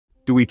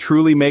Do we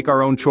truly make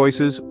our own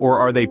choices, or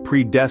are they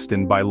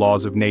predestined by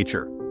laws of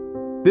nature?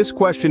 This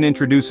question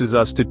introduces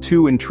us to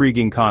two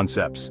intriguing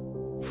concepts: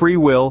 free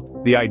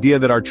will, the idea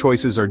that our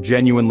choices are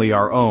genuinely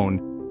our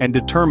own, and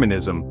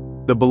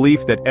determinism, the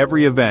belief that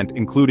every event,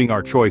 including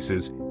our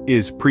choices,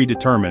 is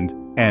predetermined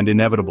and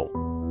inevitable.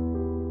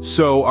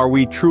 So, are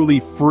we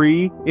truly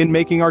free in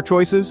making our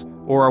choices,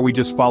 or are we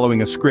just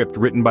following a script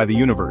written by the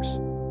universe?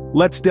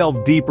 Let's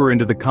delve deeper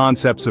into the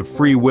concepts of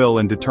free will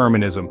and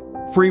determinism.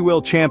 Free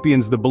will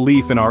champions the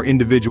belief in our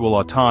individual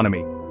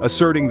autonomy,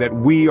 asserting that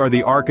we are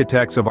the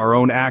architects of our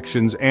own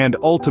actions and,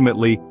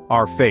 ultimately,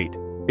 our fate.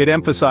 It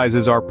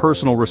emphasizes our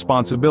personal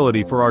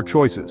responsibility for our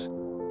choices.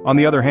 On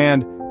the other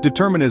hand,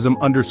 determinism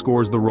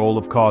underscores the role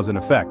of cause and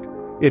effect.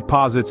 It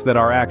posits that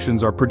our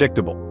actions are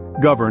predictable,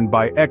 governed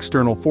by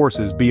external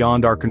forces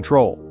beyond our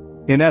control.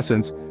 In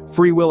essence,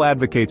 free will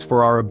advocates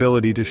for our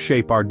ability to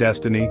shape our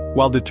destiny,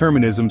 while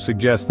determinism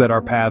suggests that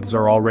our paths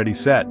are already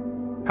set.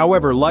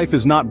 However, life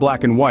is not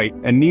black and white,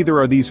 and neither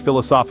are these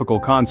philosophical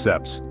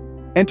concepts.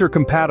 Enter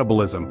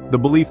compatibilism, the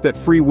belief that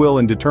free will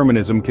and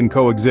determinism can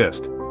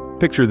coexist.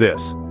 Picture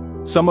this.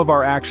 Some of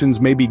our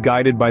actions may be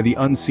guided by the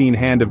unseen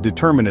hand of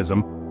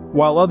determinism,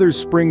 while others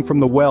spring from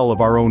the well of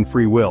our own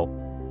free will.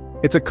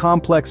 It's a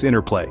complex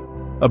interplay,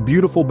 a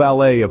beautiful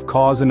ballet of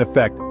cause and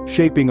effect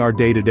shaping our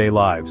day-to-day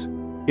lives.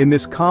 In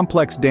this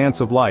complex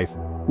dance of life,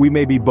 we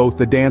may be both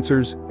the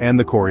dancers and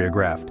the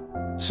choreographed.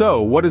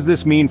 So, what does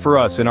this mean for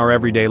us in our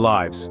everyday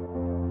lives?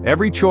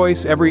 Every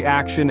choice, every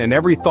action, and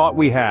every thought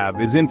we have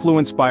is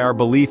influenced by our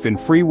belief in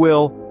free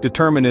will,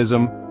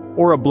 determinism,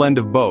 or a blend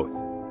of both.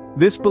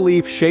 This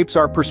belief shapes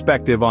our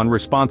perspective on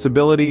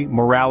responsibility,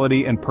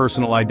 morality, and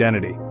personal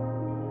identity.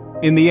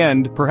 In the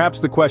end, perhaps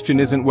the question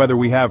isn't whether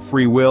we have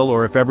free will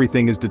or if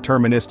everything is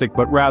deterministic,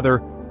 but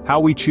rather, how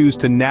we choose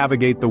to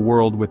navigate the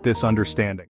world with this understanding.